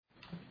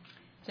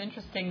It's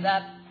interesting,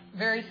 that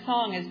very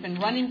song has been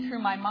running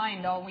through my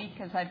mind all week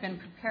as I've been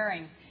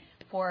preparing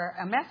for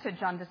a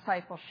message on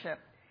discipleship.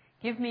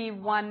 Give me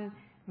one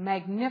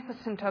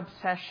magnificent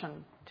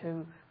obsession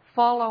to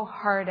follow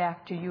hard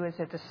after you as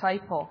a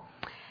disciple.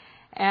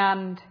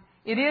 And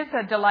it is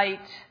a delight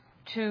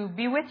to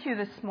be with you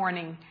this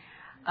morning.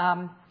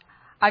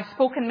 I've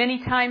spoken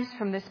many times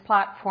from this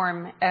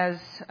platform as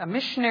a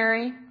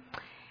missionary,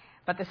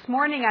 but this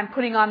morning I'm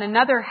putting on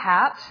another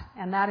hat,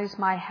 and that is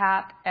my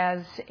hat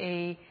as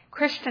a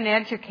Christian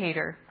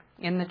educator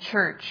in the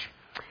church.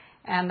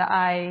 And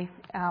I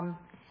am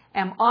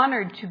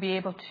honored to be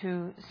able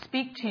to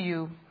speak to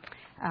you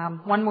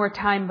one more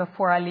time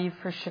before I leave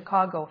for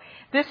Chicago.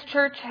 This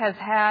church has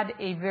had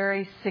a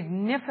very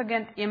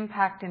significant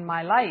impact in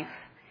my life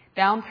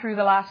down through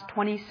the last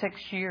 26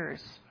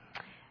 years,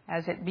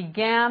 as it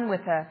began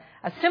with a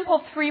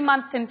simple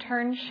 3-month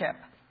internship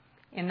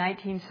in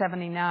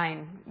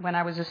 1979 when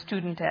I was a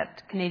student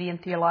at Canadian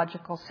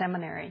Theological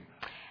Seminary,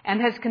 and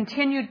has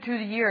continued through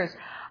the years.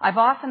 I've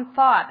often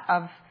thought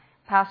of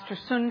Pastor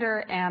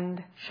Sundar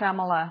and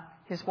Shamala,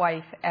 his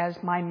wife, as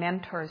my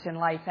mentors in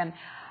life, and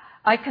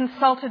I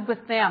consulted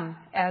with them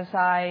as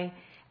I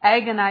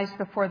agonized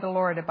before the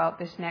Lord about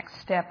this next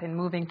step in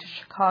moving to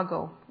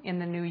Chicago in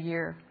the new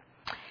year.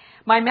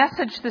 My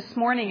message this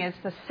morning is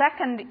the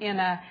second in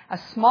a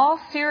small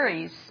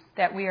series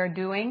that we are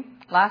doing.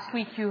 Last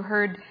week you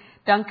heard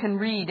Duncan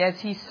Reed as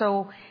he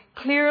so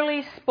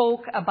clearly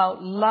spoke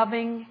about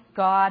loving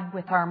God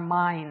with our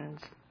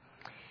minds.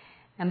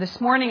 And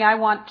this morning I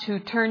want to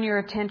turn your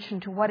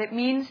attention to what it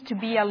means to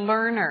be a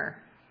learner.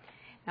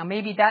 Now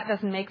maybe that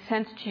doesn't make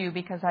sense to you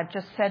because I've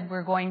just said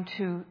we're going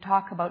to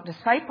talk about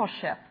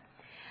discipleship.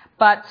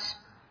 But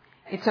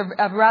it's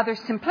a rather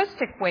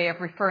simplistic way of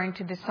referring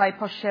to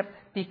discipleship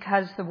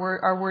because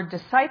our word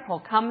disciple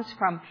comes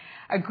from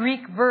a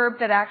Greek verb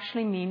that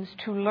actually means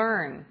to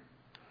learn.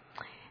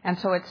 And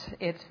so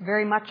it's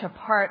very much a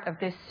part of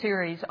this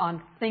series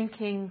on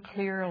thinking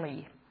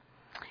clearly.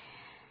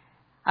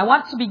 I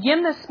want to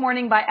begin this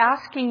morning by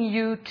asking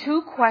you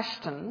 2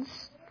 questions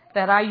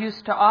that I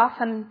used to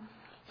often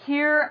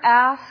hear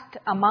asked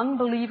among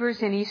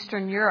believers in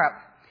Eastern Europe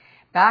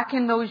back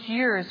in those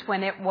years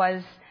when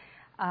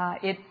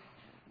it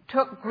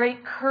took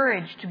great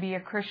courage to be a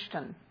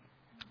Christian.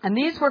 And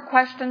these were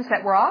questions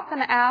that were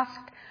often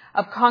asked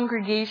of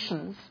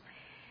congregations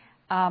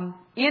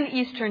in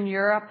Eastern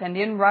Europe and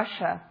in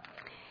Russia.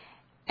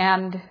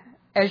 And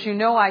as you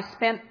know, I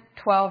spent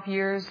 12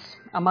 years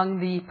among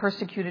the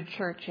persecuted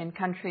church in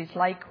countries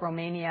like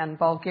Romania and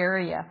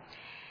Bulgaria.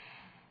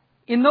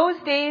 In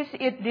those days,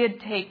 it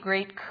did take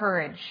great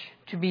courage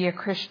to be a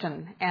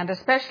Christian, and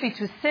especially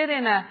to sit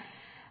in a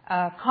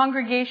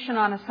congregation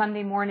on a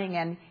Sunday morning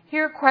and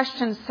hear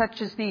questions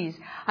such as these.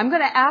 I'm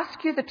going to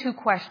ask you the 2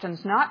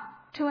 questions, not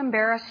to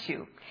embarrass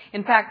you.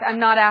 In fact, I'm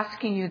not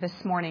asking you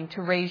this morning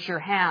to raise your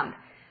hand,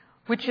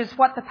 which is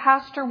what the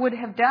pastor would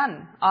have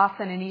done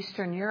often in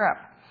Eastern Europe.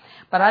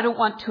 But I don't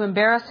want to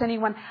embarrass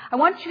anyone. I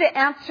want you to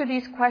answer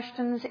these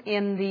questions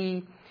in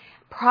the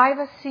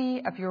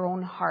privacy of your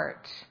own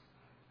heart.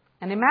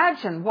 And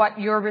imagine what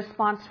your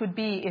response would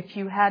be if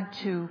you had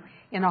to,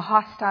 in a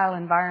hostile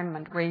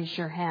environment, raise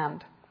your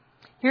hand.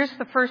 Here's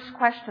the first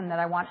question that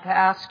I want to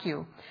ask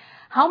you.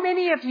 How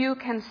many of you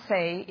can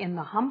say in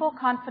the humble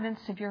confidence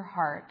of your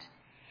heart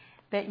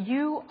that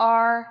you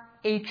are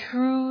a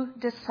true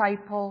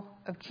disciple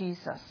of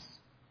Jesus?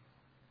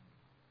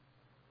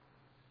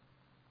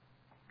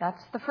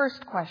 That's the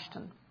first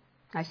question.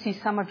 I see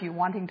some of you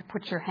wanting to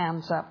put your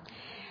hands up.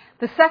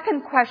 The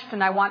second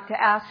question I want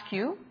to ask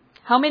you,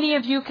 how many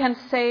of you can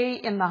say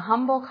in the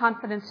humble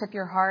confidence of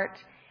your heart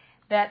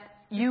that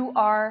you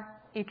are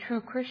a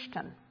true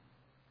Christian?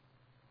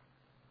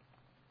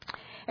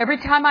 Every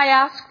time I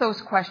ask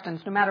those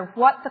questions, no matter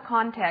what the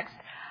context,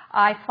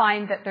 I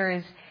find that there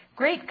is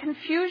great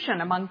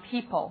confusion among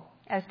people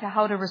as to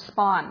how to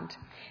respond.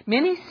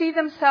 Many see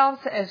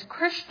themselves as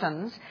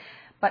Christians,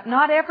 but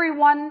not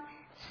everyone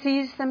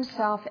sees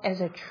themselves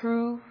as a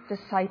true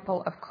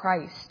disciple of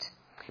Christ.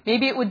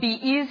 Maybe it would be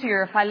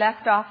easier if I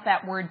left off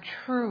that word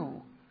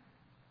true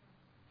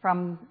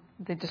from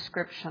the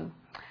description.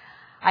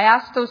 I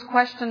asked those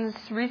questions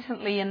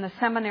recently in the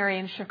seminary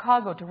in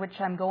Chicago, to which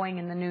I'm going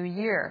in the new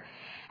year.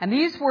 And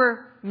these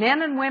were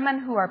men and women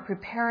who are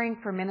preparing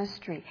for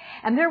ministry.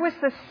 And there was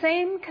the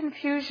same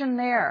confusion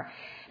there.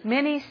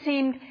 Many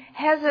seemed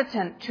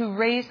hesitant to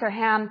raise their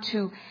hand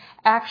to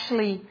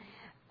actually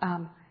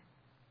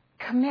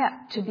commit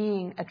to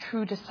being a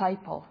true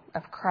disciple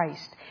of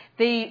Christ.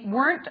 They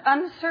weren't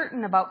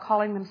uncertain about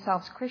calling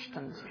themselves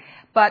Christians,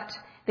 but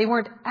they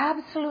weren't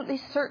absolutely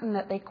certain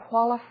that they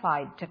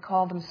qualified to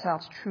call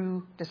themselves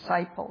true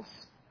disciples.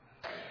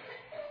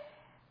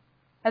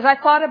 As I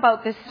thought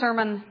about this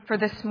sermon for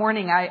this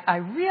morning, I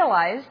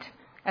realized,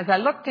 as I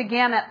looked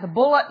again at the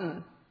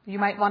bulletin, you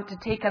might want to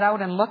take it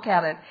out and look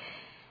at it,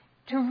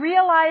 to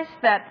realize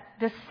that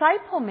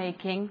disciple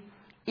making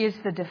is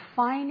the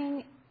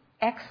defining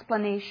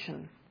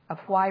explanation of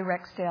why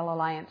Rexdale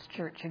Alliance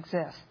Church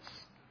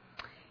exists.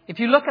 If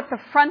you look at the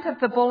front of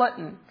the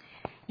bulletin,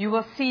 you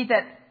will see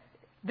that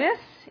this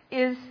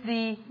is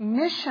the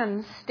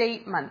mission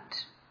statement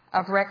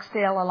of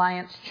Rexdale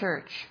Alliance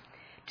Church: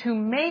 to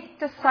make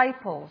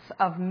disciples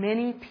of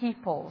many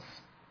peoples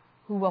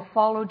who will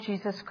follow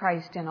Jesus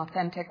Christ in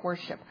authentic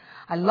worship.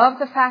 I love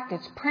the fact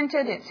it's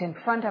printed, it's in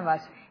front of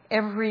us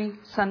every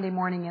Sunday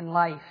morning in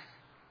life.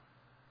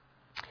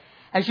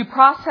 As you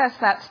process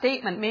that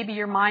statement, maybe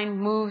your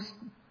mind moves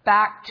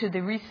back to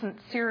the recent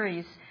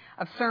series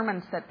of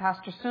sermons that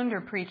Pastor Sunder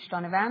preached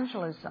on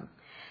evangelism.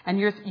 And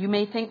you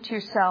may think to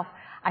yourself,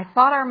 I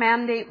thought our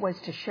mandate was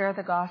to share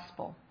the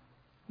gospel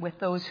with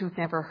those who've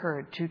never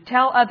heard, to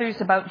tell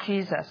others about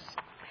Jesus.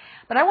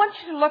 But I want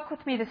you to look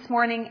with me this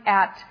morning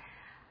at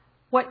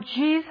what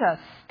Jesus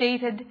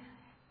stated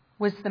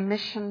was the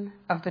mission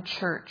of the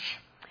church.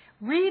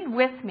 Read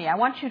with me. I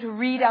want you to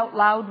read out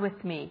loud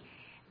with me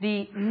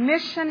the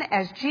mission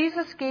as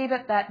Jesus gave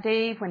it that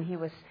day when he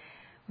was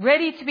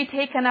ready to be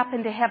taken up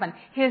into heaven.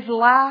 His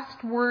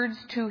last words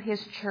to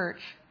his church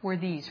were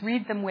these.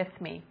 Read them with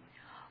me.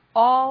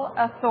 All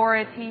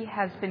authority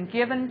has been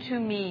given to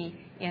me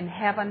in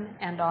heaven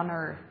and on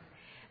earth.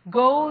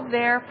 Go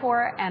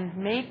therefore and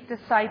make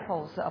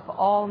disciples of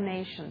all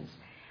nations,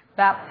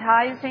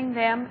 baptizing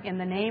them in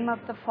the name of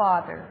the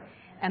Father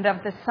and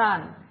of the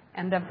Son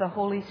and of the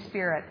Holy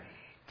Spirit,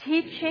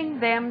 teaching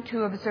them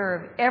to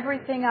observe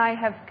everything I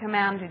have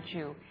commanded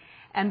you.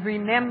 And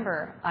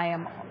remember, I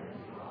am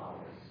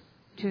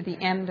to the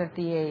end of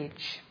the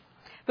age.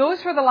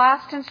 Those were the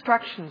last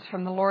instructions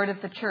from the Lord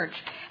of the church.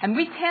 And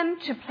we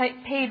tend to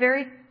pay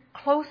very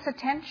close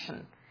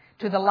attention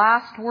to the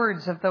last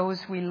words of those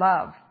we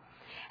love.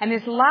 And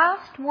his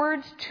last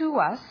words to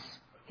us,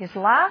 his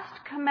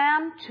last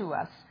command to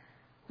us,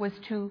 was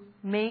to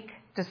make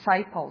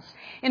disciples.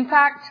 In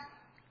fact,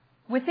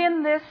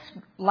 within this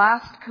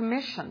last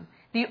commission,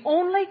 the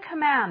only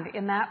command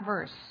in that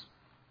verse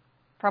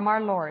from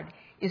our Lord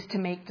is to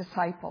make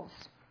disciples.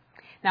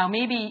 Now,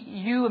 maybe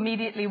you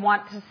immediately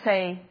want to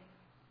say,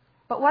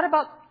 but what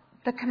about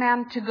the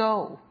command to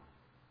go?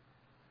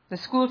 The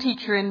school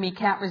teacher in me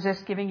can't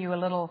resist giving you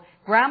a little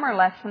grammar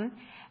lesson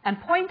and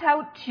point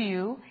out to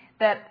you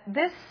that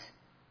this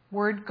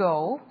word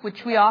go,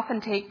 which we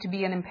often take to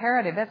be an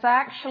imperative, is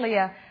actually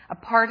a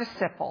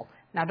participle.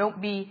 Now,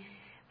 don't be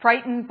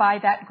frightened by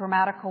that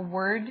grammatical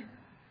word.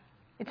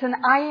 It's an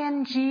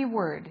ing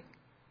word.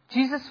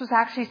 Jesus was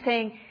actually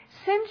saying,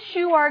 since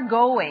you are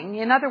going,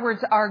 in other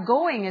words, our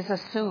going is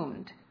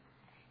assumed.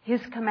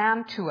 His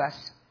command to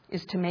us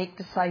is to make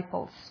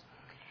disciples.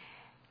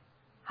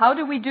 How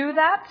do we do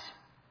that?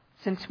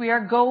 Since we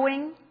are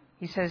going,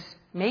 he says,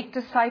 make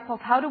disciples.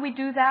 How do we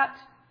do that?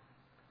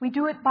 We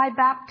do it by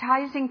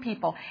baptizing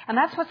people. And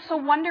that's what's so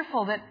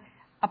wonderful, that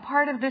a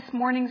part of this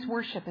morning's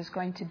worship is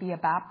going to be a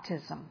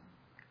baptism.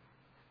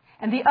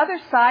 And the other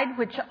side,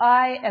 which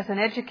I, as an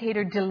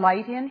educator,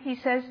 delight in, he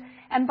says,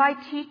 and by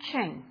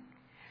teaching.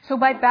 So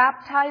by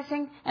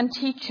baptizing and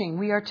teaching,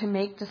 we are to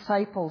make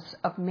disciples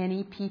of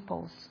many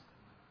peoples.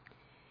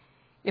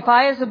 If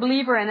I, as a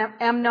believer,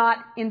 am not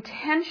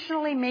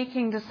intentionally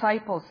making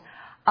disciples,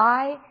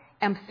 I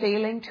am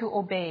failing to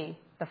obey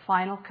the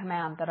final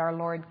command that our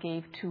Lord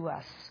gave to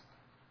us.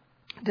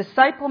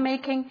 Disciple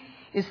making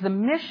is the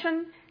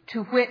mission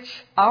to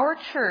which our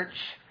church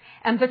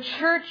and the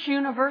church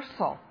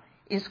universal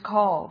is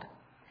called.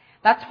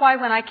 That's why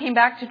when I came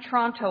back to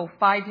Toronto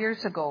 5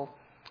 years ago,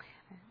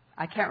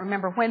 I can't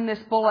remember when this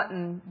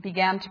bulletin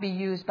began to be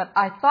used, but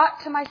I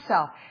thought to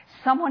myself,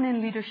 someone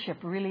in leadership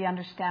really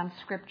understands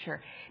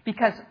Scripture,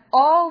 because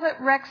all that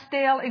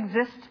Rexdale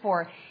exists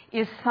for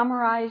is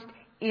summarized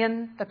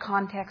in the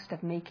context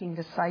of making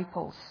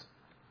disciples.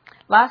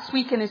 Last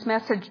week in his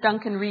message,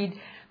 Duncan Reed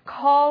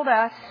called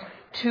us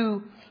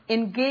to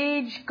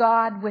engage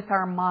God with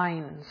our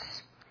minds.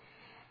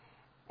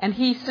 And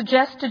he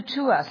suggested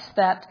to us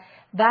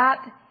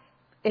that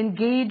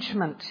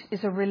engagement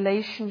is a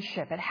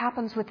relationship. It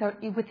happens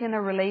within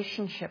a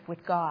relationship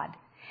with God.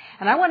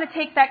 And I want to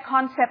take that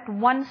concept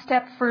one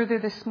step further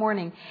this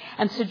morning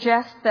and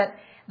suggest that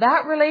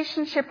that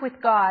relationship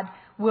with God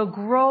will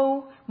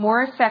grow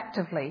more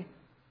effectively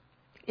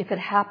if it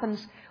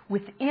happens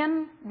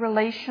within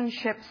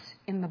relationships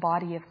in the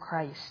body of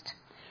Christ.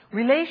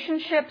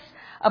 Relationships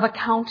of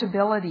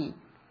accountability.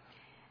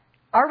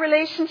 Our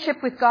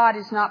relationship with God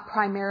is not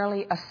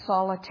primarily a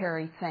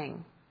solitary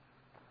thing.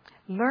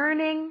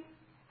 Learning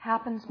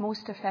happens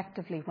most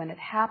effectively when it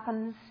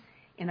happens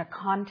in a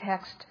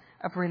context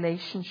of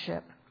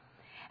relationship.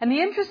 And the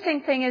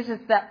interesting thing is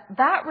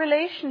that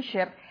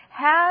relationship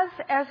has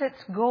as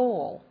its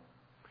goal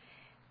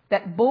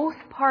that both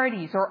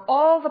parties, or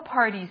all the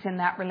parties in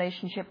that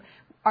relationship,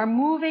 are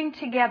moving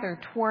together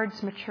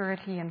towards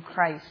maturity in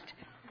Christ.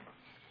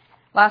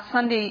 Last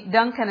Sunday,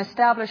 Duncan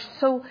established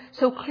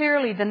so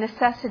clearly the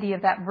necessity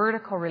of that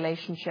vertical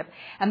relationship.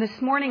 And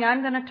this morning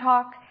I'm going to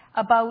talk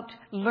about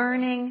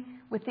learning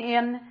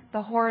within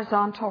the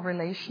horizontal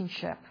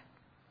relationship.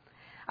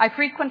 I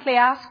frequently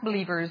ask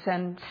believers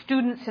and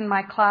students in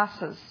my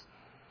classes,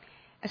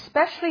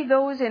 especially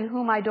those in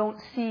whom I don't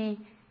see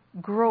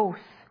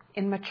growth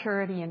in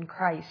maturity in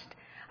Christ,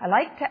 I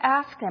like to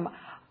ask them,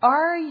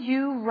 Are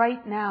you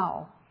right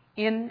now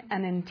in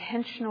an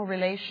intentional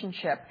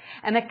relationship,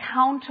 an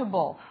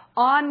accountable,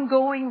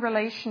 ongoing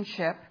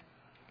relationship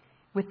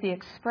with the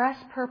express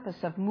purpose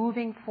of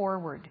moving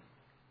forward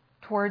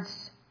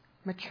towards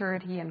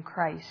maturity in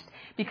Christ?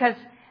 Because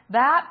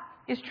that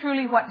is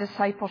truly what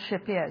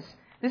discipleship is.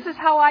 This is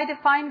how I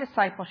define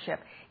discipleship.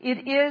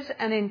 It is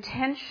an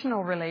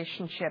intentional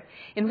relationship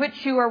in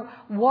which you are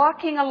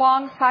walking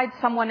alongside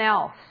someone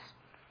else.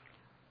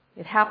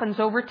 It happens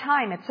over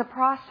time. It's a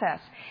process.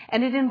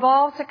 And it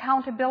involves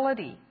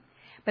accountability.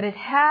 But it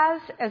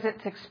has as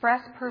its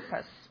express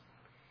purpose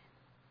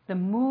the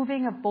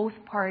moving of both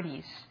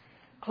parties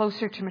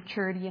closer to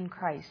maturity in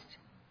Christ.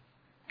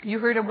 You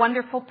heard a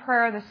wonderful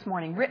prayer this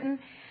morning written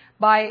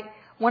by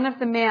one of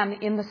the men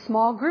in the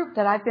small group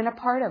that I've been a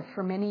part of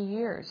for many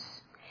years.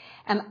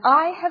 And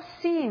I have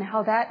seen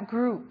how that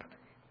group,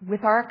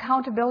 with our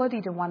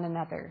accountability to one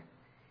another,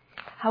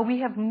 how we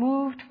have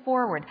moved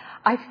forward.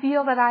 I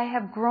feel that I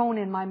have grown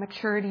in my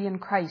maturity in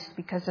Christ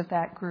because of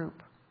that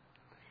group.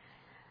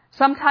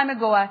 Some time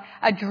ago,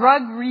 a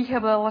drug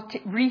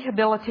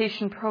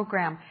rehabilitation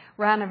program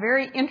ran a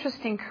very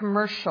interesting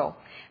commercial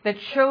that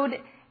showed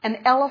an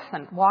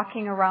elephant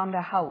walking around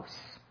a house.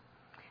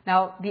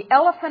 Now, the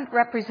elephant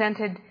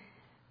represented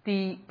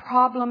the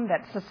problem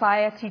that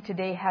society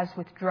today has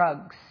with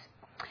drugs.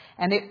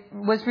 And it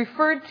was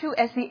referred to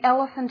as the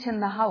elephant in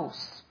the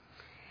house.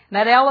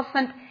 That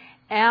elephant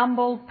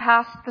ambled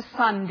past the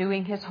son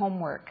doing his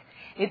homework.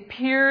 It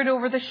peered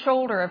over the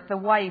shoulder of the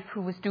wife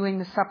who was doing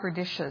the supper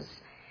dishes.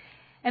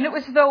 And it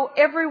was as though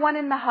everyone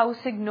in the house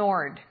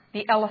ignored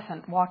the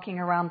elephant walking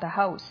around the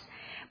house.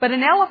 But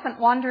an elephant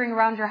wandering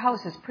around your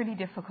house is pretty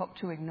difficult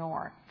to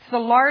ignore. It's the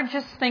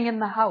largest thing in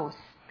the house.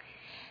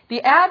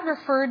 The ad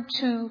referred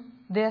to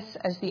this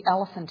as the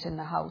elephant in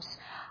the house.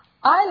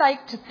 I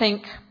like to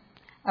think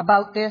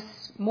about this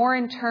more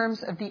in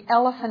terms of the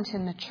elephant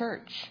in the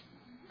church.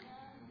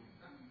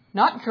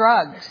 Not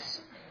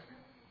drugs,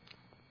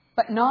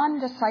 but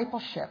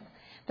non-discipleship.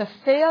 The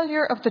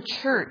failure of the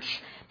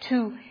church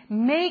to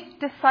make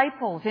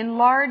disciples in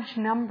large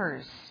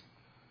numbers.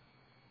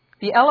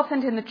 The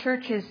elephant in the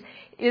church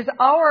is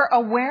our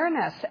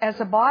awareness as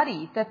a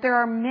body that there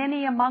are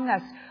many among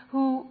us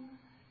who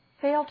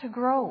fail to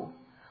grow,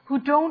 who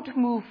don't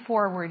move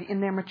forward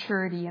in their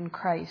maturity in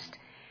Christ.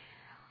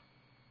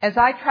 As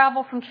I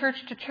travel from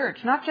church to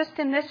church, not just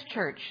in this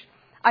church,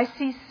 I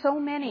see so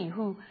many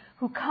who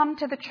come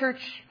to the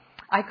church,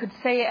 I could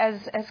say,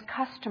 as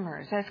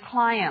customers, as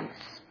clients,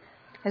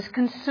 as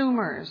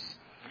consumers.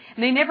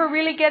 And they never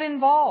really get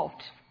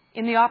involved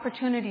in the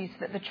opportunities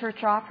that the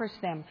church offers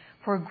them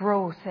for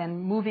growth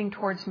and moving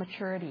towards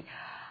maturity.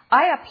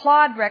 I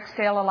applaud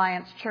Rexdale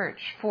Alliance Church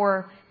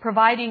for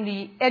providing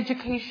the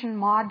education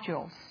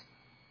modules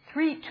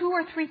 2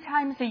 or 3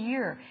 times a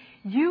year.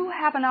 You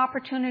have an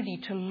opportunity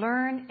to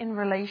learn in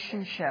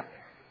relationship.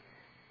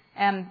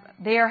 And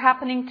they are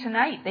happening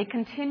tonight. They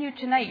continue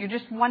tonight. You're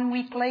just 1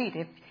 week late.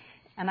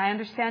 And I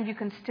understand you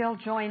can still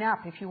join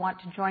up if you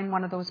want to join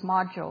one of those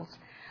modules.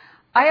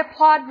 I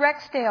applaud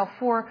Rexdale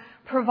for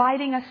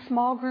providing a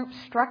small group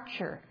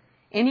structure.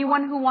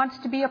 Anyone who wants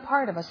to be a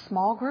part of a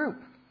small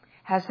group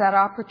has that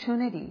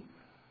opportunity.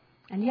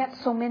 And yet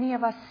so many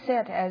of us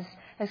sit as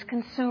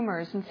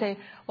consumers and say,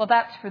 well,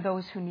 that's for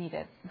those who need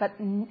it. But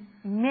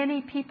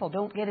many people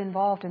don't get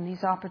involved in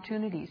these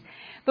opportunities.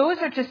 Those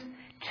are just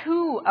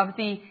 2 of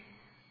the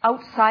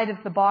outside of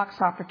the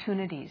box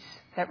opportunities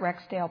that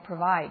Rexdale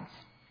provides.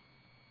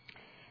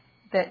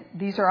 That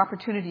these are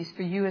opportunities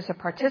for you as a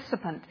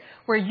participant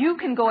where you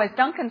can go, as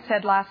Duncan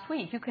said last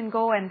week, you can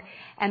go and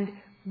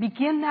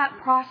begin that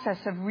process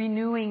of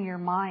renewing your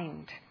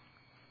mind.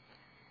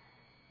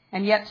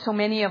 And yet so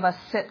many of us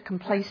sit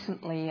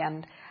complacently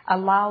and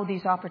allow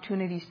these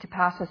opportunities to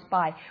pass us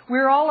by.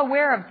 We're all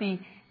aware of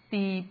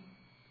the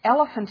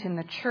elephant in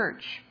the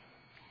church.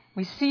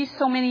 We see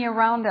so many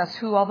around us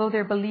who, although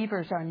they're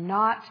believers, are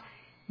not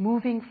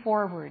moving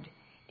forward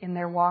in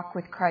their walk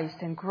with Christ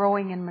and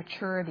growing in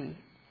maturity.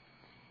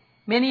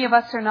 Many of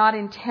us are not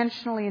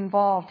intentionally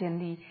involved in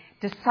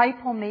the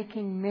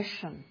disciple-making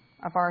mission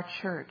of our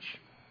church.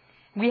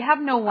 We have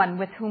no one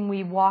with whom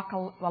we walk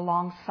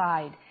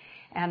alongside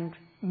and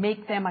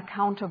make them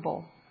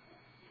accountable.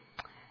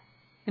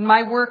 In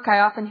my work, I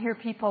often hear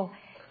people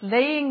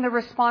laying the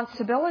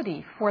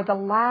responsibility for the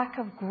lack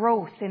of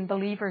growth in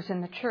believers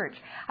in the church.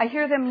 I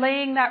hear them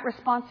laying that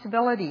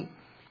responsibility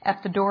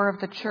at the door of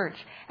the church.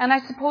 And I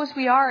suppose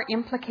we are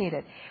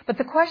implicated. But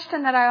the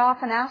question that I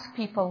often ask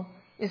people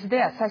is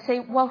this. I say,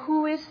 well,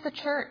 who is the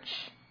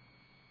church?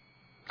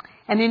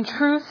 And in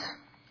truth,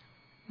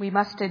 we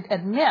must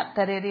admit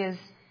that it is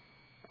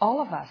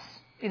all of us.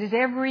 It is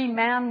every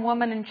man,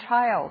 woman, and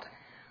child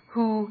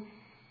who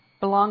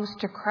belongs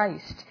to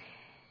Christ.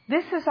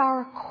 This is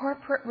our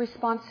corporate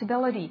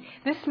responsibility.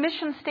 This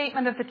mission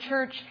statement of the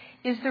church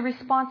is the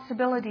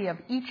responsibility of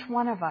each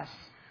one of us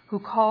who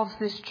calls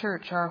this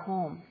church our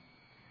home.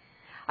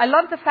 I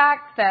love the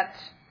fact that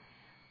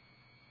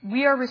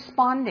we are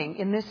responding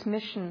in this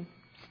mission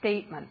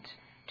statement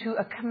to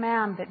a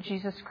command that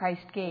Jesus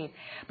Christ gave.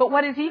 But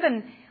what is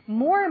even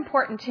more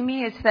important to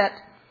me is that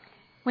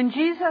when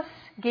Jesus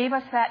gave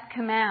us that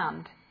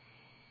command,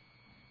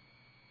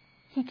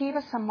 He gave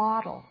us a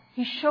model.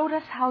 He showed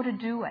us how to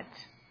do it.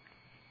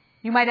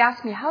 You might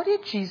ask me, how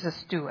did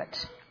Jesus do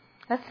it?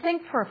 Let's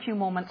think for a few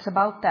moments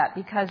about that,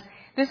 because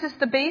this is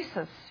the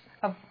basis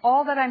of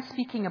all that I'm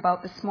speaking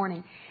about this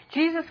morning.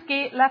 Jesus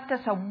left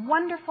us a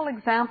wonderful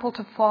example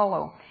to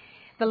follow.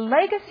 The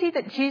legacy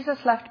that Jesus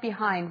left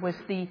behind was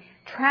the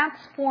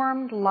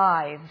transformed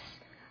lives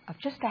of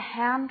just a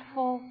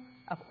handful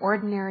of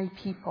ordinary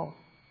people.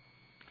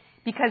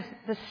 Because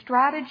the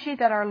strategy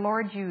that our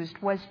Lord used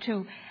was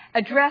to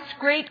address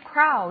great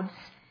crowds,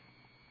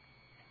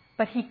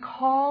 but He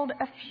called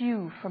a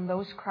few from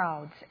those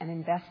crowds and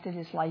invested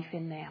His life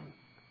in them.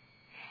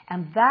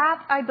 And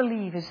that, I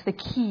believe, is the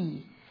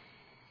key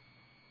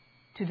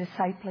to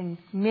discipling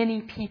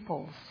many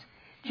peoples.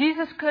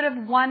 Jesus could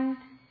have won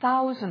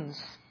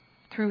thousands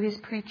through His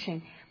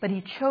preaching, but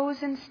He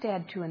chose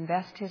instead to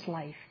invest His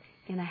life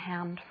in a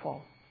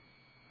handful.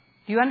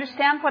 Do you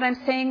understand what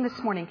I'm saying this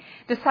morning?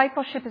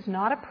 Discipleship is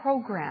not a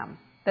program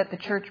that the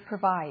church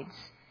provides.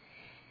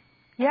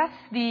 Yes,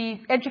 the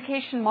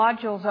education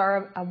modules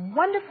are a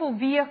wonderful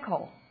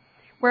vehicle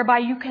whereby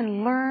you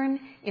can learn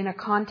in a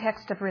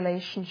context of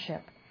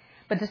relationship.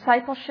 But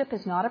discipleship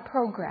is not a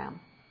program.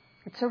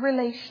 It's a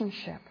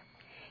relationship.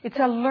 It's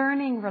a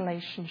learning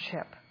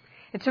relationship.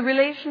 It's a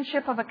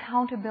relationship of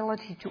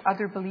accountability to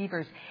other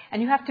believers.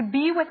 And you have to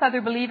be with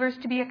other believers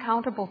to be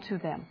accountable to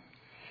them.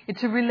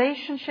 It's a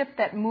relationship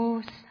that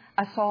moves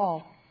us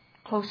all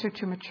closer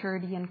to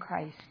maturity in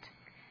Christ.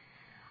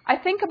 I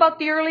think about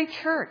the early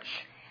church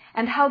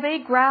and how they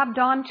grabbed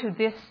onto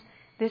this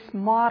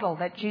model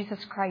that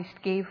Jesus Christ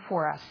gave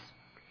for us.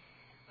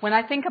 When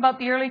I think about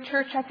the early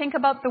church, I think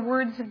about the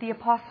words of the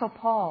Apostle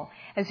Paul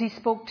as he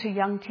spoke to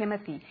young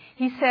Timothy.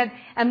 He said,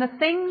 "And the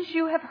things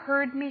you have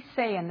heard me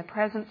say in the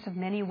presence of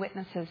many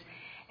witnesses,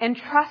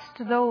 entrust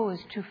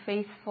those to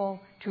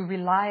faithful, to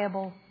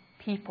reliable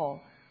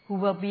people who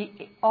will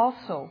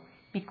also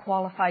be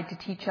qualified to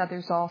teach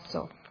others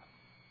also."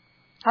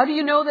 How do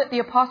you know that the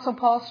Apostle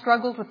Paul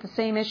struggled with the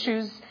same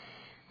issues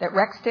that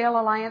Rexdale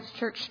Alliance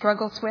Church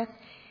struggles with?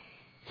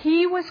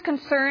 He was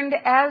concerned,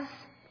 as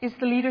is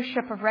the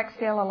leadership of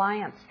Rexdale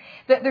Alliance,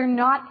 that there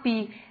not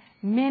be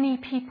many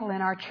people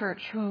in our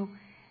church who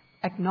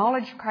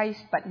acknowledge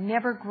Christ but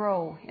never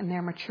grow in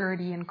their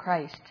maturity in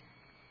Christ.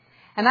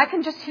 And I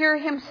can just hear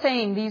him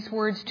saying these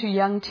words to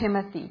young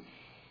Timothy.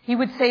 He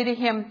would say to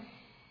him,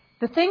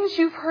 "The things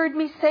you've heard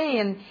me say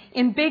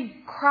in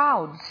big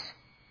crowds,"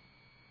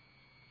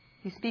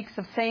 he speaks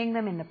of saying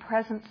them in the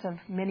presence of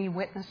many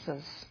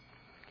witnesses.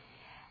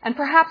 And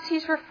perhaps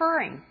he's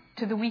referring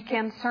to the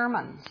weekend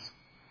sermons.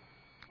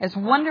 As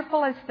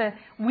wonderful as the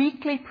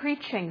weekly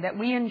preaching that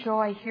we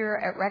enjoy here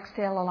at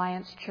Rexdale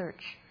Alliance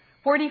Church,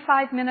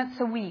 45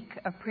 minutes a week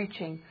of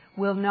preaching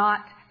will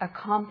not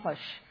accomplish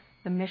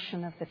the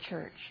mission of the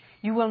church.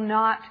 You will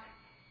not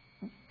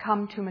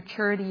come to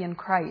maturity in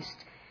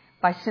Christ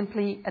by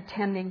simply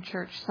attending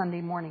church Sunday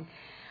morning.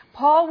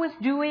 Paul was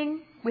doing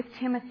with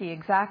Timothy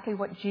exactly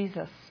what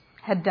Jesus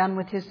had done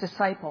with his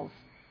disciples.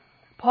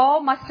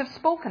 Paul must have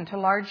spoken to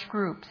large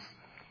groups,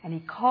 and he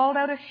called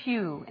out a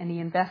few and he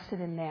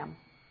invested in them.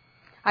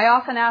 I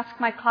often ask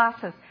my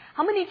classes,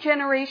 how many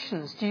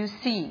generations do you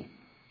see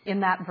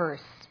in that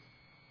verse?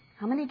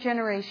 How many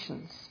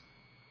generations?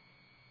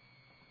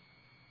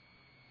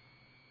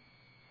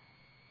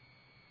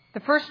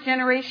 The first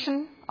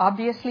generation,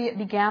 obviously it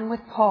began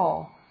with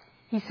Paul.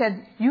 He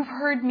said, "You've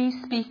heard me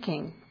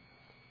speaking."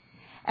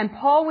 And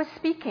Paul was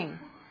speaking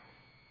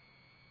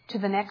to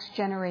the next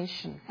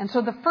generation. And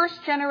so the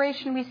first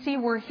generation we see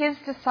were his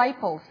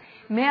disciples,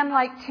 men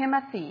like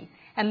Timothy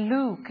and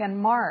Luke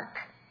and Mark.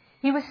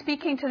 He was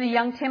speaking to the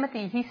young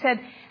Timothy. He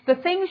said, "The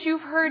things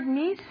you've heard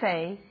me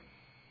say,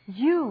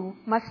 you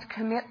must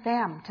commit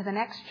them to the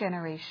next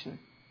generation,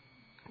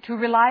 to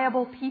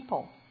reliable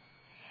people."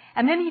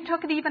 And then he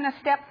took it even a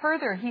step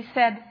further. He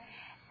said,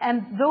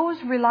 "And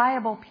those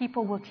reliable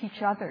people will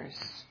teach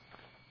others."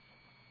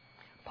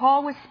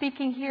 Paul was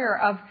speaking here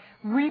of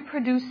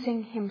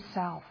reproducing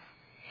himself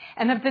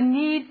and of the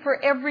need for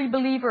every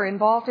believer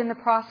involved in the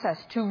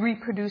process to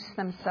reproduce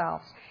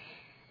themselves.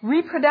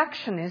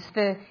 Reproduction is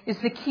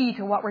the key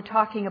to what we're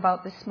talking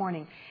about this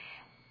morning.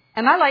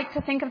 And I like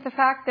to think of the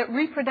fact that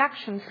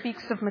reproduction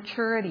speaks of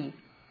maturity.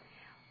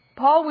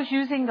 Paul was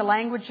using the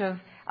language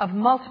of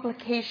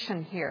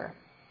multiplication here.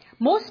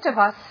 Most of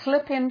us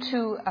slip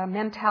into a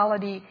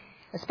mentality,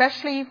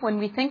 especially when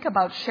we think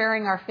about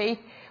sharing our faith,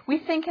 we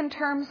think in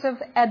terms of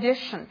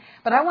addition.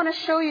 But I want to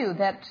show you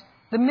that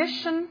the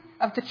mission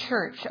of the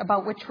church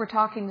about which we're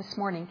talking this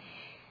morning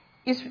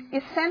is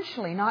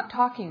essentially not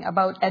talking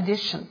about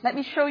addition. Let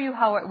me show you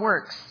how it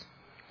works.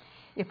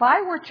 If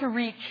I were to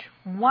reach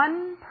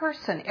one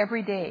person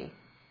every day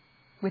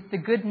with the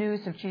good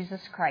news of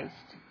Jesus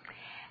Christ,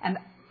 and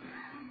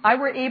I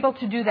were able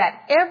to do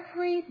that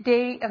every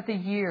day of the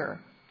year,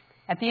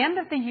 At the end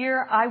of the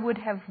year, I would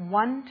have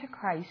won to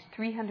Christ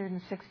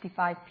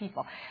 365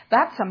 people.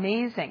 That's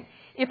amazing.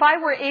 If I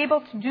were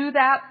able to do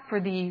that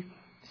for the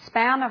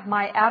span of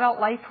my adult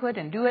lifehood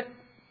and do it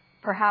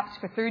perhaps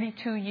for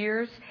 32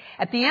 years,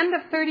 at the end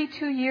of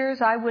 32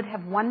 years, I would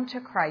have won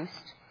to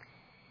Christ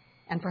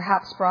and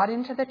perhaps brought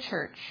into the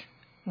church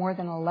more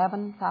than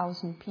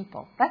 11,000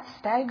 people. That's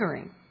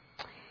staggering.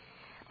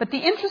 But the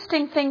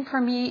interesting thing for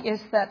me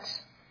is that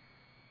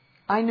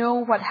I know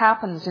what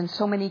happens in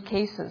so many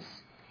cases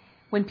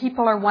when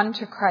people are won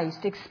to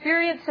Christ.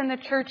 Experience in the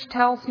church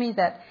tells me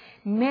that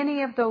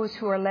many of those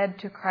who are led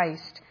to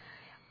Christ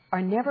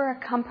are never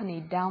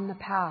accompanied down the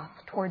path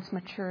towards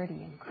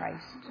maturity in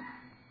Christ.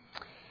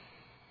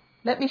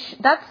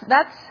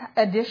 That's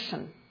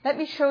addition. Let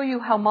me show you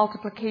how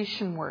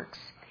multiplication works.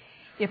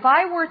 If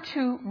I were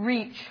to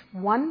reach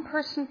one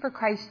person for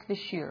Christ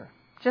this year,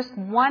 just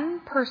one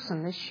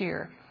person this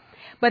year,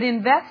 but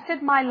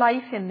invested my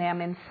life in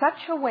them in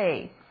such a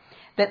way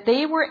that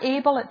they were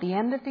able at the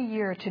end of the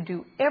year to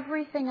do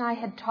everything I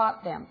had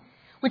taught them,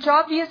 which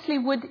obviously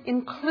would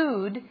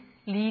include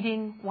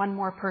leading one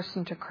more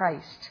person to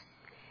Christ.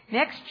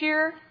 Next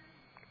year,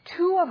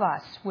 2 of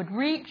us would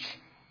reach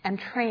and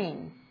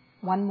train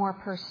one more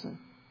person.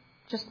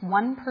 Just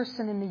one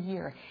person in the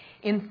year.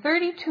 In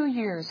 32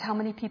 years, how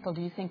many people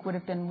do you think would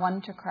have been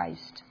won to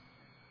Christ?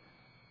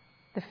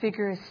 The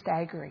figure is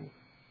staggering.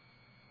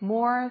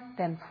 More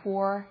than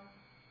 4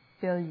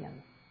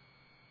 billion.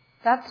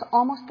 That's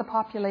almost the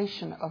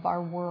population of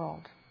our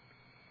world.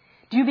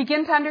 Do you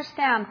begin to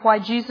understand why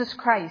Jesus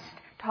Christ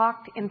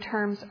talked in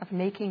terms of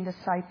making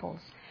disciples,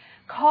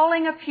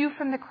 calling a few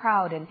from the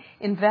crowd and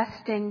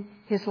investing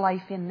his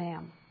life in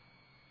them?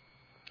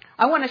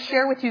 I want to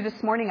share with you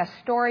this morning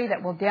a story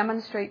that will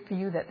demonstrate for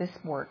you that this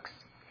works,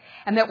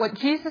 and that what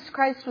Jesus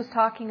Christ was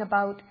talking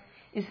about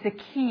is the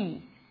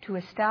key to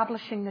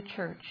establishing the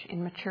church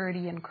in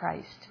maturity in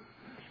Christ.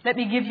 Let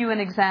me give you an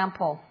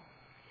example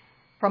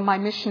from my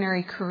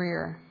missionary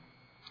career.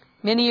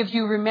 Many of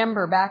you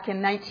remember back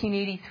in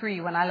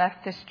 1983 when I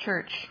left this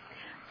church,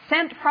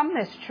 sent from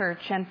this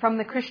church and from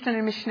the Christian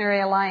and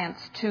Missionary Alliance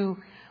to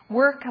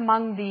work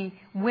among the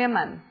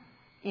women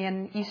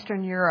in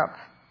Eastern Europe.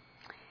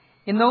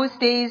 In those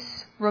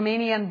days,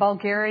 Romania and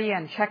Bulgaria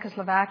and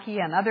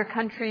Czechoslovakia and other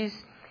countries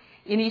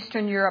in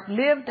Eastern Europe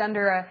lived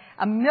under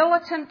a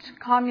militant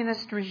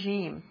communist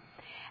regime.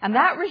 And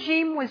that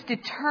regime was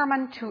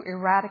determined to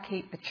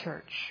eradicate the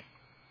church.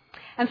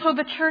 And so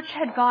the church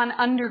had gone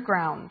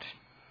underground.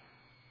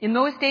 In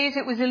those days,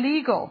 it was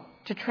illegal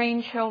to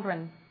train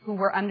children who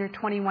were under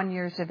 21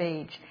 years of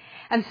age.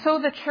 And so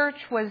the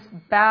church was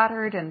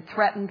battered and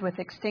threatened with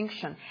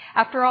extinction.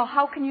 After all,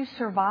 how can you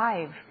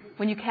survive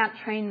when you can't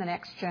train the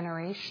next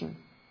generation?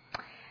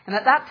 And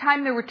at that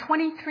time, there were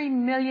 23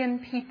 million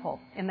people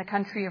in the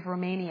country of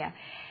Romania.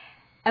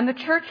 And the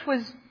church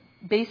was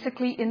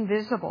basically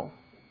invisible.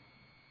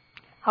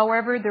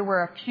 However, there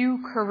were a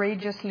few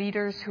courageous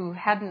leaders who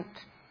hadn't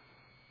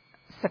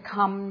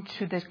succumbed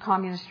to this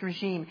communist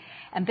regime.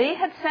 And they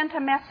had sent a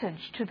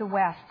message to the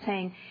West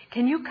saying,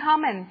 can you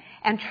come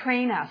and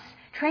train us?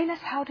 Train us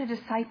how to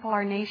disciple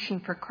our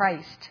nation for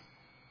Christ.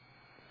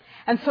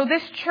 And so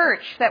this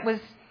church that was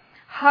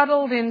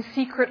huddled in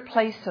secret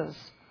places,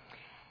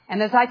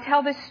 and as I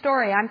tell this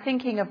story, I'm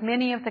thinking of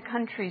many of the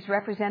countries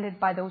represented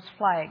by those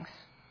flags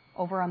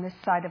over on this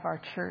side of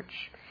our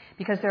church,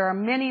 because there are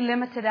many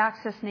limited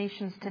access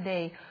nations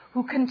today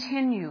who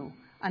continue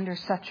under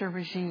such a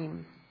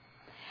regime.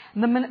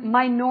 The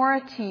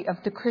minority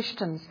of the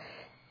Christians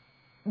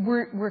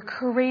were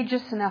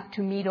courageous enough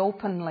to meet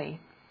openly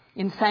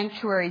in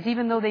sanctuaries,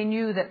 even though they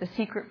knew that the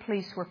secret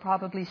police were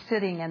probably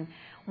sitting and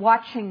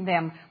watching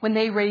them when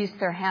they raised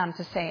their hand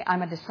to say,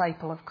 I'm a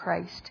disciple of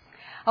Christ.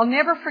 I'll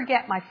never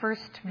forget my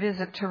first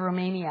visit to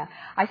Romania.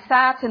 I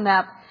sat in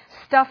that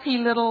stuffy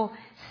little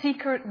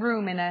secret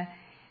room in a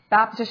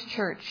Baptist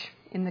church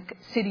in the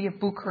city of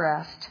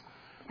Bucharest.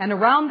 And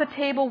around the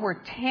table were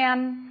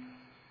 10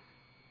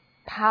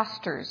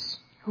 pastors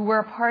who were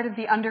a part of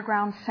the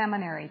underground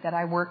seminary that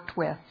I worked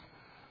with.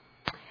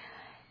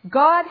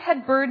 God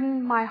had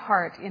burdened my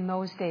heart in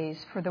those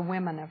days for the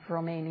women of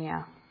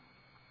Romania.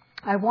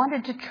 I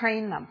wanted to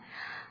train them.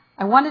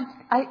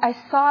 I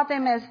saw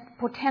them as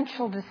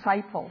potential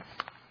disciples.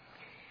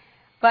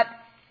 But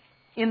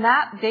in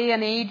that day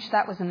and age,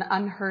 that was an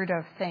unheard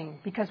of thing,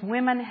 because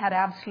women had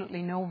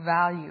absolutely no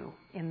value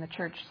in the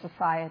church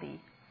society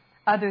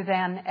other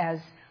than as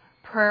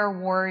prayer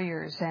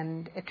warriors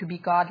and to be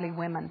godly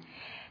women.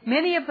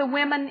 Many of the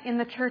women in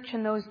the church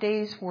in those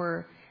days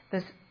were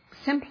the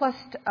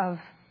simplest of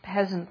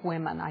peasant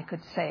women, I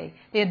could say.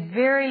 They had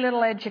very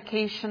little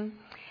education.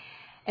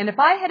 And if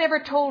I had ever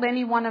told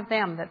any one of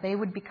them that they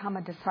would become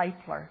a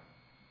discipler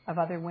of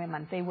other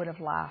women, they would have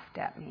laughed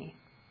at me.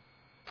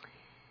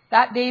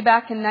 That day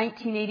back in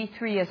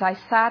 1983, as I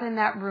sat in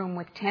that room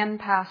with 10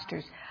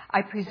 pastors,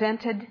 I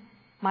presented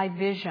my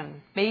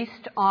vision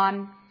based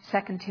on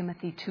 2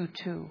 Timothy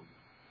 2:2.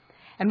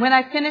 And when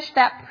I finished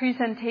that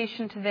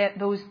presentation to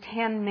those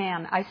 10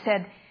 men, I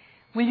said,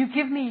 will you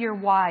give me your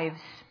wives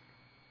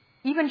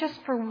even just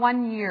for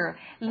 1 year.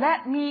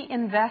 Let me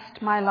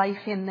invest my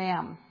life in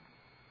them.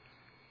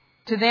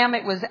 To them,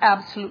 it was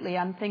absolutely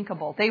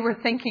unthinkable. They were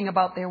thinking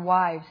about their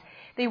wives.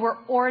 They were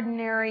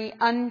ordinary,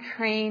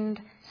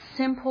 untrained,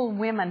 simple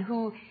women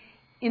who,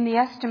 in the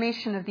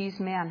estimation of these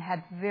men,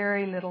 had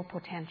very little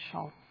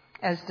potential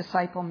as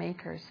disciple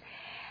makers.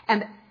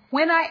 And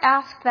when I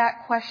asked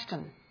that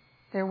question,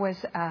 there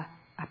was a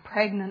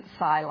pregnant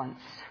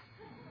silence.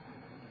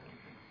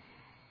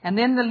 And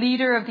then the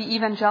leader of the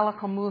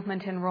evangelical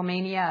movement in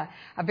Romania,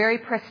 a very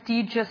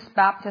prestigious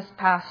Baptist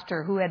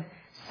pastor who had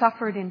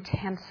suffered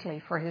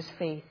intensely for his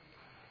faith,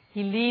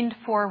 he leaned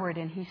forward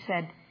and he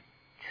said,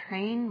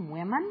 "Train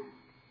women?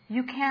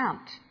 You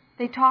can't.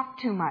 They talk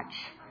too much."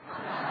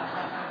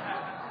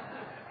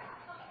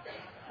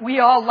 We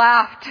all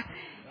laughed.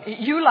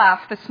 You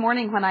laughed this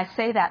morning when I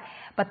say that.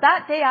 But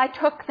that day I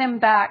took them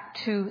back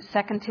to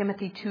 2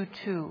 Timothy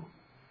 2:2.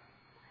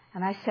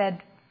 And I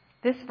said,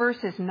 this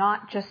verse is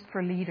not just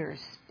for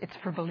leaders, it's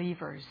for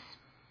believers.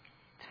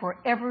 It's for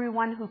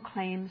everyone who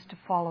claims to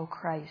follow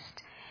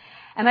Christ.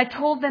 And I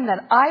told them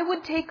that I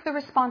would take the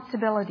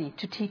responsibility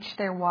to teach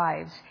their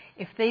wives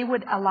if they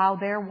would allow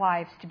their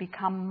wives to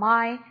become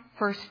my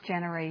first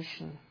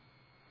generation.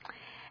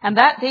 And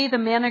that day the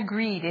men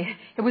agreed.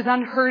 It was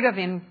unheard of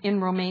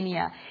in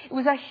Romania. It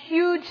was a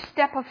huge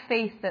step of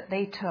faith that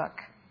they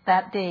took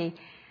that day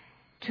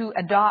to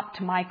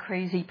adopt my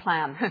crazy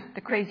plan,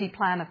 the crazy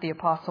plan of the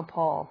Apostle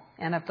Paul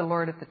and of the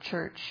Lord of the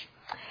Church.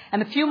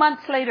 And a few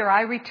months later,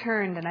 I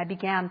returned and I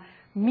began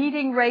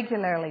meeting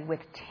regularly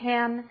with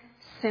 10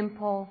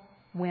 simple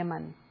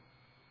women.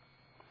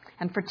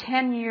 And for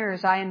 10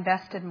 years, I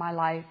invested my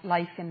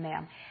life in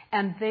them.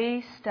 And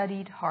they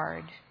studied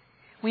hard.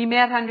 We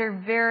met under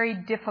very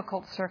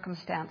difficult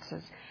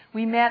circumstances.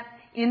 We met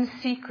in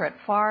secret,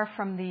 far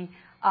from the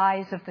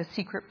eyes of the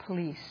secret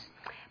police.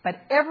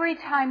 But every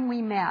time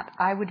we met,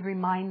 I would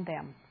remind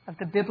them of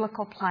the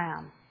biblical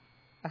plan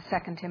of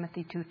 2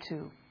 Timothy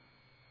 2:2.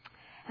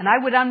 And I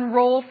would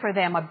unroll for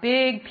them a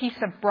big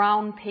piece of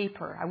brown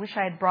paper. I wish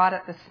I had brought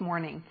it this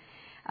morning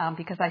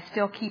because I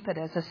still keep it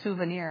as a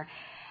souvenir.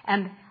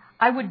 And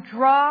I would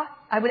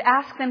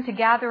ask them to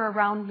gather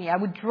around me. I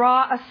would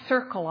draw a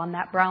circle on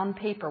that brown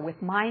paper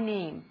with my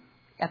name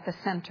at the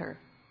center.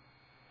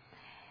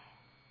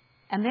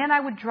 And then I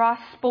would draw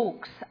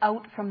spokes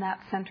out from that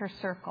center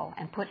circle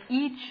and put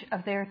each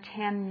of their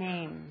 10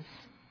 names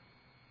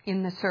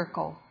in the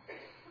circle.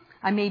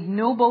 I made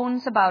no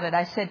bones about it.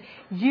 I said,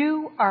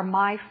 you are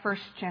my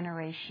first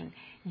generation.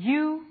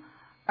 You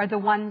are the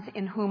ones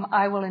in whom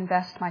I will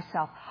invest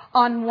myself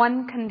on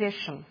one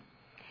condition.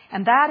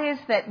 And that is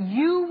that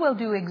you will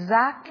do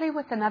exactly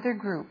with another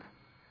group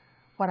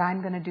what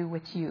I'm going to do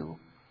with you,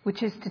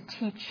 which is to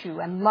teach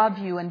you and love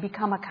you and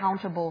become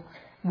accountable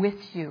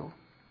with you.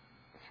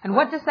 And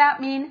what does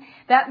that mean?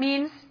 That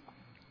means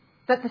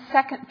that the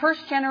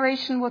first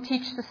generation will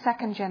teach the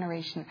second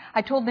generation.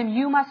 I told them,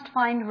 you must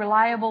find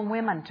reliable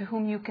women to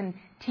whom you can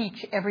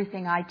teach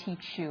everything I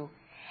teach you.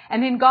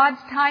 And in God's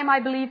time,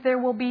 I believe there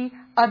will be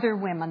other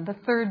women, the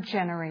third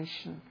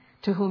generation,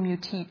 to whom you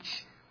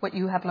teach what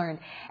you have learned.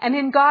 And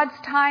in God's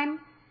time,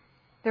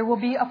 there will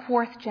be a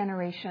fourth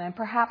generation and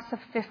perhaps a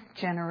fifth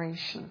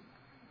generation.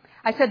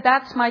 I said,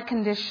 that's my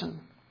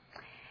condition.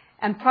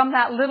 And from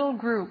that little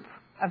group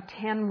of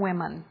 10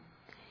 women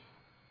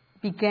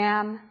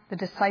began the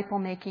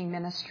disciple-making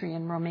ministry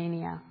in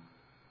Romania.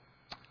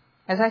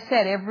 As I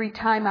said, every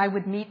time I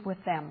would meet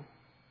with them,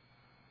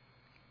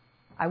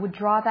 I would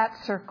draw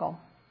that circle.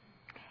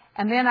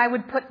 And then I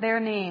would put their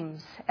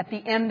names at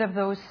the end of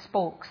those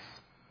spokes.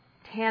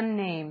 10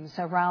 names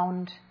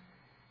around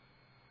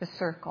the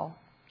circle.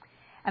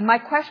 And my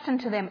question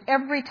to them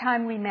every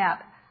time we met,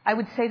 I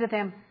would say to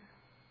them,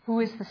 who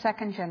is the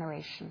second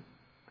generation?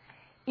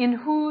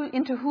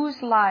 Into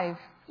whose life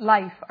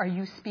are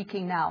you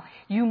speaking now?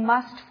 You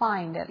must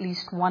find at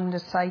least one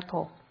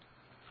disciple.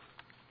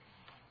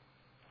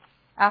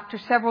 After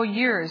several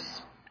years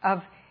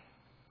of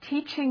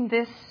teaching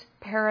this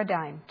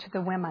paradigm to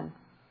the women,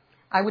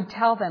 I would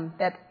tell them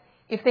that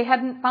if they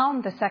hadn't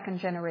found the second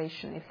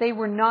generation, if they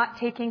were not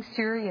taking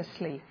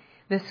seriously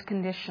this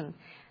condition,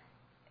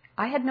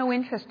 I had no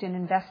interest in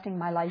investing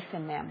my life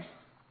in them.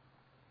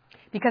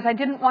 Because I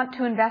didn't want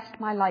to invest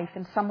my life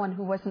in someone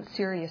who wasn't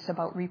serious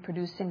about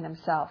reproducing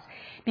themselves.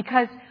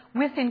 Because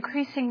with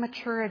increasing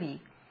maturity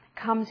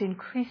comes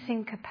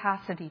increasing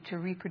capacity to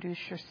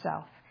reproduce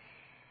yourself.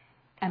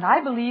 And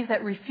I believe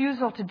that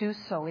refusal to do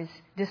so is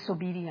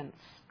disobedience.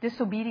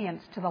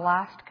 Disobedience to the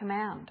last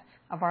command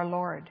of our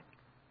Lord.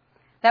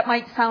 That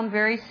might sound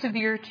very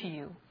severe to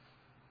you,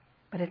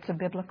 but it's a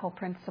biblical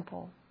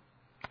principle.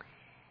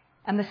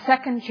 And the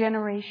second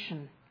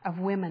generation of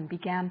women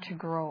began to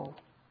grow.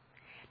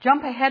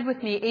 Jump ahead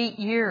with me 8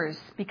 years,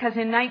 because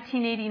in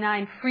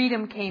 1989,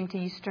 freedom came to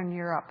Eastern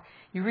Europe.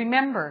 You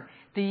remember,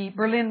 the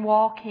Berlin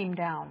Wall came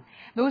down.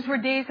 Those were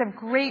days of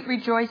great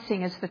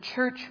rejoicing as the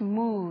church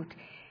moved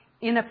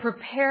in a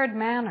prepared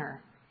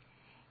manner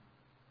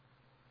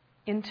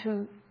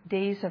into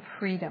days of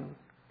freedom.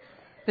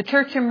 The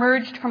church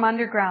emerged from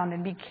underground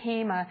and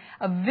became a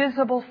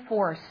visible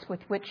force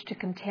with which to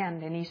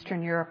contend in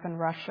Eastern Europe and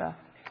Russia.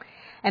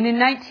 And in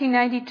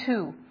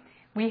 1992,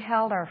 we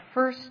held our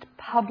first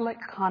public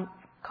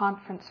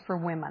conference for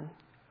women.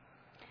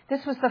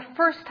 This was the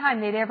first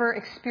time they'd ever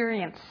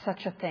experienced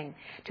such a thing,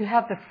 to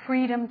have the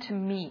freedom to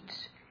meet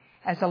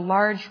as a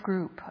large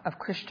group of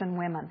Christian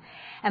women.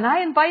 And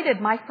I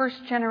invited my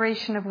first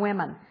generation of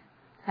women,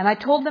 and I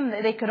told them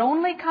that they could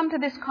only come to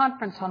this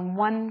conference on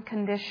one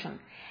condition,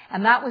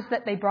 and that was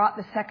that they brought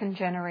the second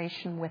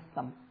generation with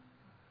them.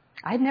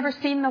 I'd never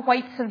seen the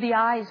whites of the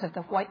eyes of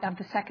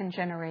the second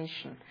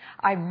generation.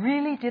 I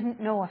really didn't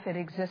know if it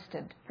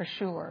existed for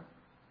sure.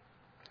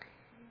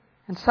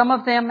 And some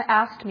of them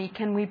asked me,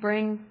 can we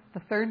bring the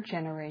third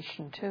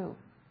generation too?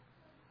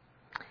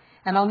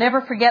 And I'll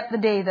never forget the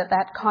day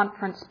that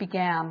conference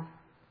began.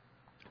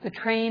 The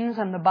trains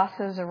and the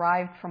buses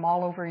arrived from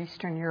all over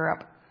Eastern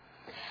Europe.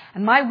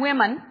 And my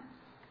women,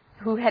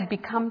 who had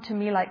become to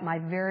me like my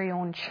very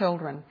own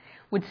children,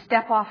 would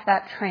step off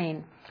that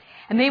train.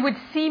 And they would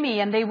see me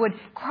and they would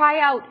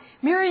cry out,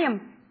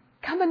 Miriam,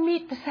 come and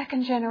meet the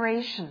second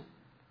generation.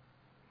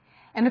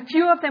 And a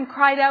few of them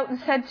cried out and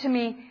said to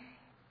me,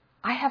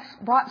 I have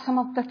brought some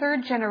of the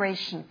third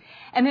generation.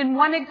 And in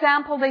one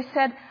example they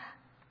said,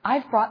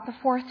 I've brought the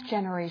fourth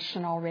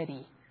generation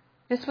already.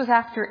 This was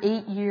after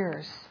 8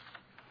 years.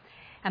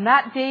 And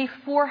that day,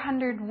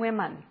 400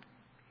 women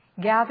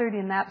gathered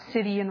in that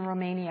city in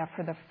Romania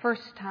for the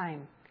first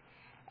time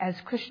as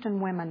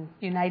Christian women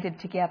united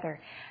together.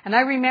 And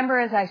I remember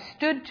as I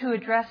stood to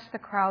address the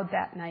crowd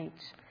that night,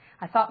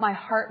 I thought my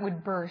heart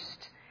would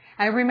burst.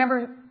 I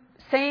remember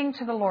saying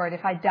to the Lord,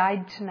 if I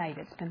died tonight,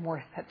 it's been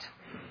worth it.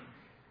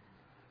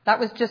 That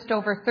was just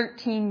over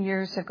 13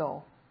 years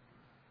ago.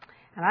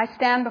 And I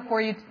stand before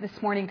you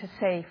this morning to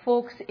say,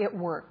 folks, it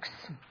works.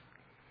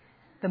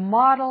 The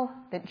model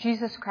that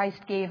Jesus Christ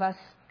gave us,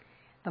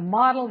 the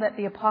model that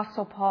the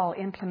Apostle Paul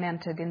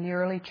implemented in the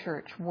early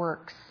church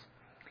works.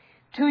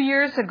 2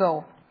 years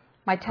ago,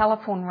 my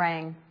telephone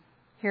rang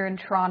here in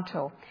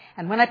Toronto.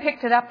 And when I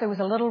picked it up, there was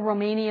a little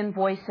Romanian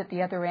voice at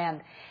the other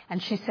end.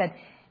 And she said,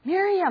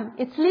 Miriam,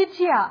 it's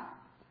Lydia.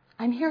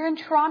 I'm here in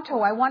Toronto.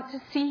 I want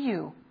to see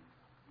you.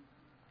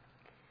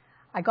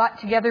 I got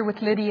together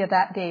with Lydia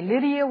that day.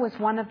 Lydia was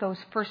one of those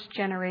first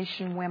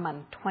generation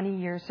women 20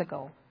 years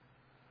ago.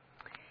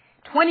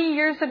 20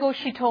 years ago,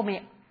 she told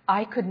me,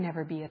 I could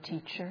never be a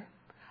teacher.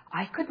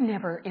 I could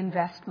never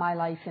invest my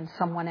life in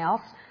someone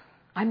else.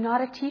 I'm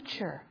not a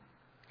teacher.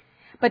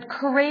 But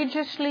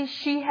courageously,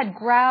 she had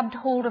grabbed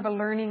hold of a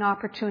learning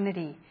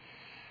opportunity.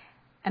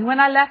 And when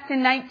I left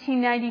in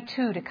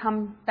 1992 to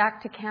come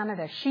back to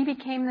Canada, she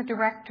became the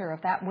director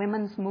of that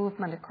women's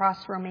movement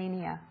across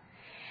Romania.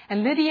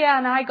 And Lydia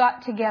and I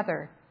got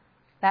together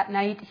that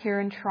night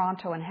here in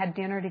Toronto and had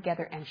dinner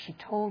together, and she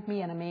told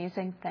me an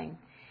amazing thing.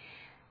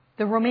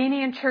 The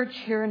Romanian church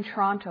here in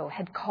Toronto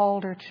had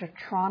called her to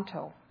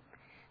Toronto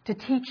to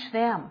teach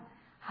them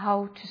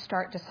how to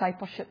start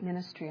discipleship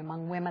ministry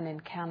among women in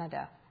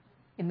Canada,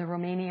 in the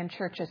Romanian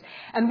churches.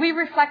 And we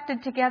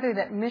reflected together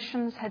that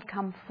missions had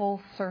come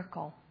full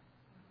circle.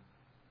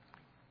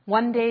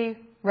 One day,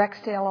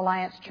 Rexdale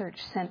Alliance Church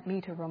sent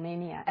me to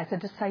Romania as a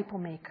disciple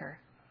maker.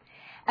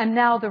 And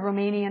now the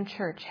Romanian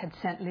church had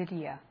sent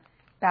Lydia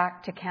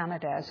back to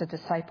Canada as a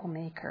disciple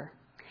maker.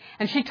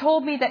 And she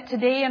told me that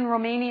today in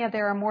Romania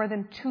there are more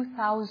than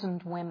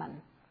 2,000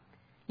 women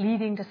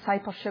leading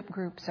discipleship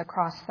groups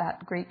across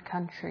that great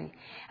country.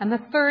 And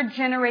the third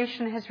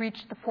generation has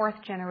reached the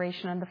fourth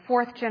generation, and the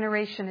fourth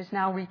generation is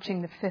now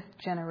reaching the fifth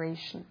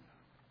generation.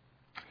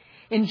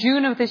 In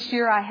June of this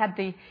year, I had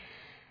the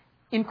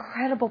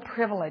incredible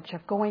privilege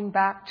of going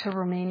back to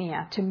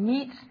Romania to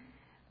meet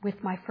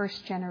with my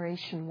first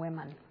generation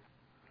women.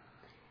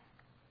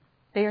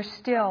 They are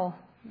still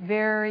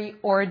very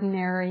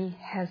ordinary,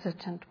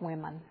 hesitant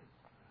women.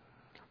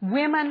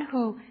 Women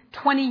who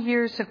 20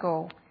 years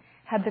ago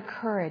had the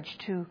courage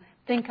to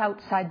think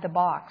outside the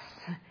box,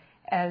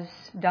 as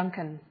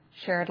Duncan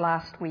shared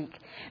last week.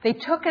 They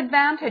took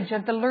advantage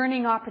of the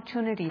learning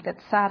opportunity that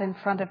sat in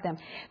front of them.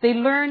 They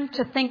learned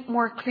to think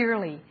more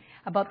clearly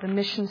about the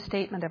mission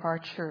statement of our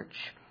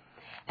church.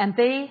 And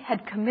they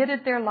had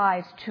committed their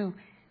lives to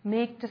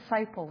make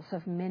disciples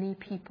of many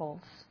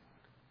peoples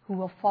who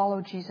will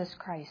follow Jesus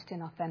Christ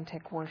in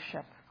authentic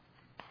worship.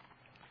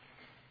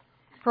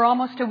 For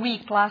almost a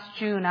week last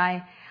June,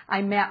 I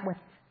met with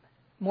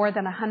more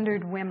than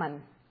 100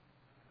 women.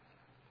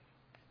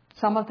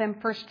 Some of them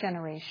first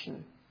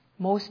generation,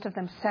 most of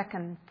them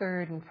second,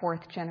 third, and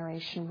fourth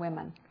generation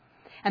women.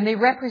 And they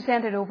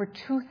represented over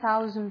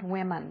 2,000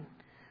 women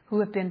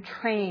who have been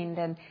trained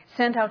and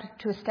sent out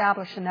to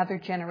establish another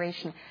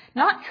generation.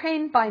 Not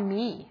trained by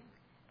me,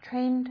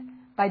 trained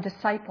by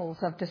disciples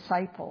of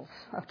disciples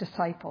of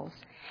disciples.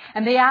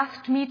 And they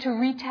asked me to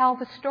retell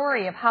the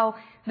story of how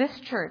this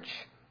church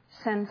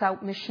sends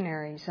out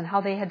missionaries and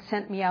how they had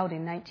sent me out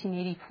in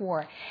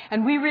 1984.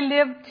 And we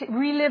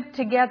relived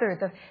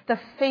together the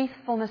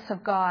faithfulness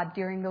of God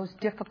during those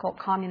difficult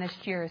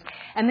communist years.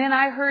 And then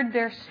I heard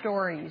their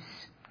stories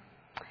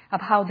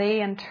of how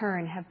they in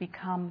turn have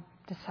become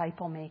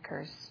disciple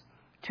makers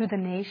to the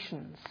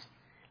nations.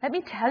 Let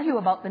me tell you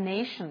about the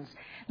nations.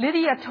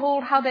 Lydia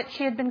told how that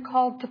she had been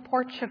called to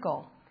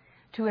Portugal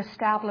to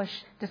establish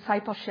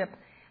discipleship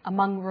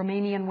among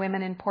Romanian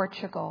women in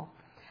Portugal.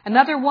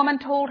 Another woman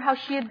told how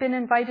she had been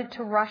invited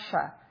to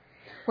Russia,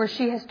 where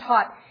she has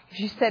taught.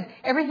 She said,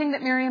 everything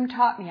that Miriam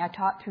taught me, I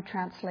taught through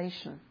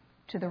translation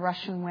to the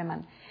Russian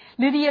women.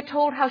 Lydia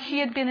told how she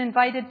had been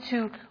invited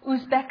to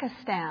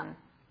Uzbekistan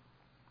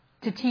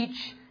to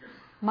teach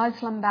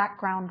Muslim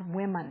background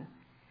women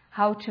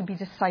how to be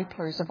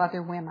disciplers of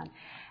other women.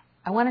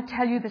 I want to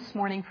tell you this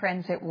morning,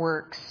 friends, it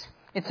works.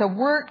 It's a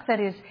work that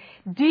is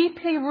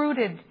deeply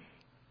rooted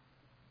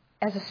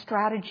as a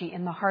strategy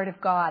in the heart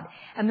of God.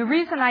 And the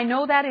reason I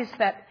know that is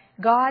that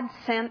God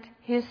sent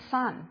His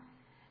Son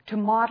to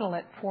model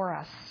it for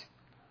us.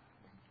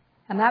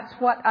 And that's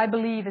what I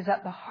believe is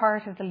at the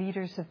heart of the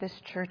leaders of this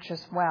church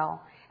as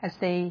well, as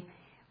they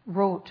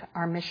wrote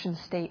our mission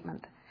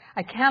statement.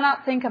 I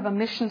cannot think of a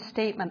mission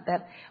statement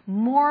that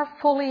more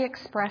fully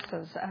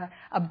expresses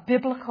a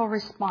biblical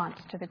response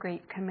to the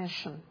Great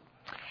Commission.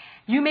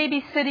 You may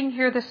be sitting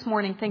here this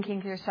morning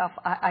thinking to yourself,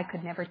 I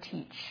could never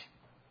teach.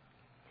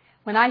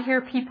 When I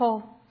hear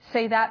people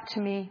say that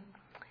to me,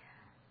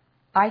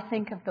 I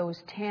think of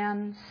those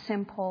 10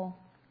 simple,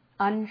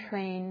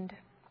 untrained,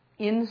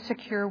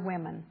 insecure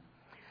women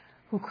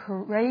who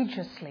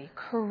courageously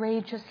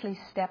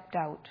stepped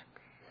out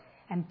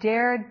and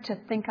dared to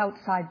think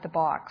outside the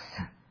box.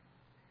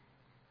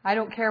 I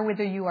don't care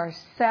whether you are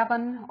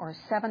 7 or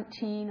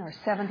 17 or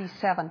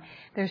 77.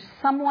 There's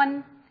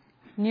someone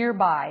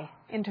nearby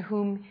into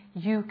whom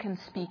you can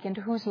speak,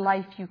 into whose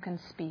life you can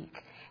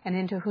speak, and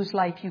into whose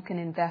life you can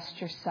invest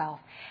yourself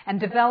and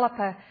develop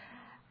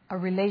a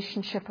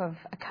relationship of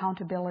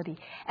accountability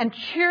and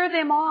cheer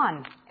them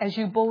on as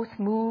you both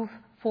move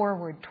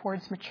forward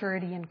towards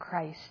maturity in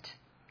Christ.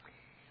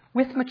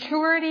 With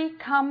maturity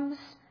comes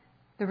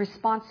the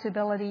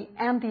responsibility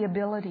and the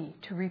ability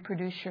to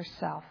reproduce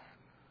yourself.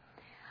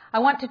 I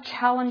want to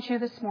challenge you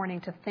this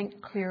morning to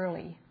think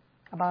clearly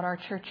about our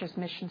church's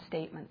mission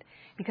statement,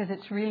 because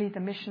it's really the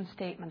mission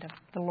statement of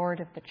the Lord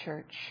of the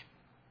church.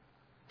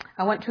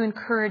 I want to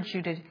encourage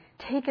you to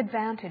take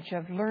advantage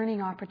of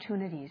learning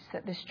opportunities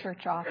that this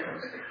church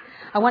offers.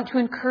 I want to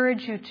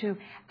encourage you to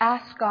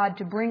ask God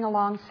to bring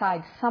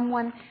alongside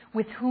someone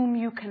with whom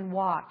you can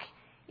walk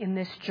in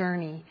this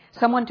journey,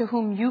 someone to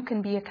whom you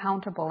can be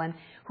accountable and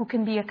who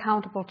can be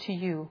accountable to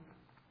you.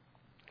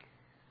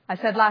 I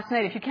said last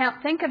night, if you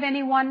can't think of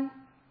anyone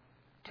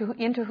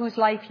into whose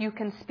life you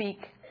can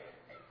speak,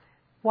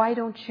 why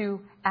don't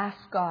you ask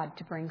God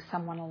to bring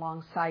someone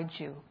alongside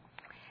you?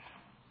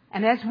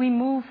 And as we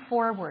move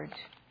forward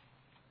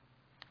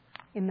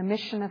in the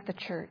mission of the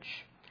church,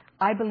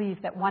 I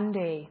believe that one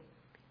day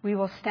we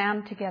will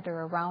stand together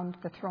around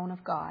the throne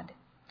of God.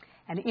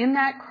 And in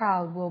that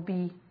crowd will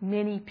be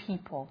many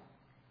people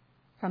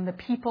from the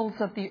peoples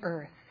of the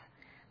earth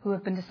who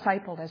have been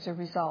discipled as a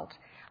result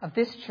of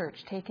this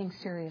church taking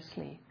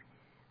seriously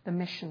the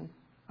mission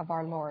of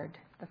our Lord,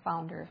 the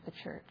founder of the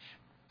church.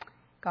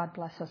 God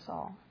bless us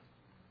all.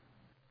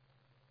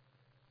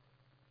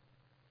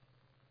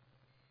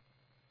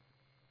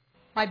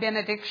 My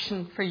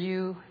benediction for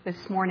you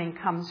this morning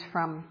comes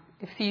from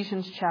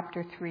Ephesians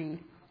chapter 3,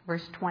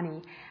 verse 20.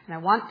 And I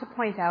want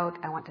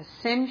to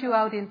send you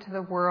out into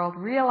the world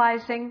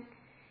realizing,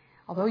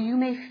 although you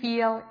may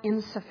feel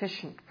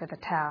insufficient for the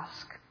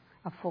task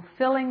of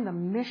fulfilling the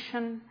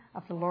mission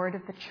of the Lord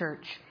of the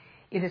church,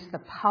 it is the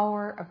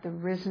power of the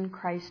risen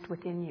Christ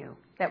within you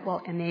that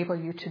will enable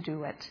you to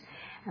do it.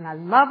 And I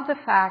love the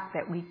fact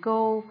that we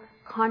go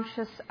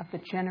conscious of the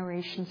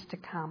generations to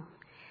come.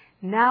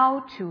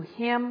 Now to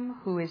Him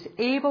who is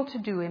able to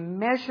do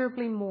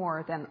immeasurably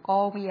more than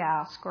all we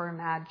ask or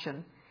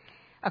imagine,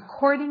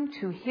 according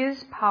to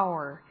His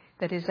power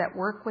that is at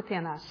work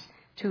within us,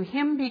 to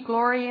Him be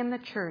glory in the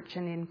church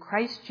and in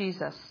Christ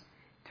Jesus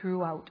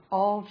throughout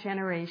all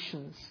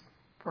generations,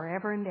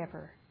 forever and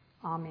ever.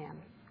 Amen.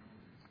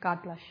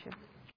 God bless you.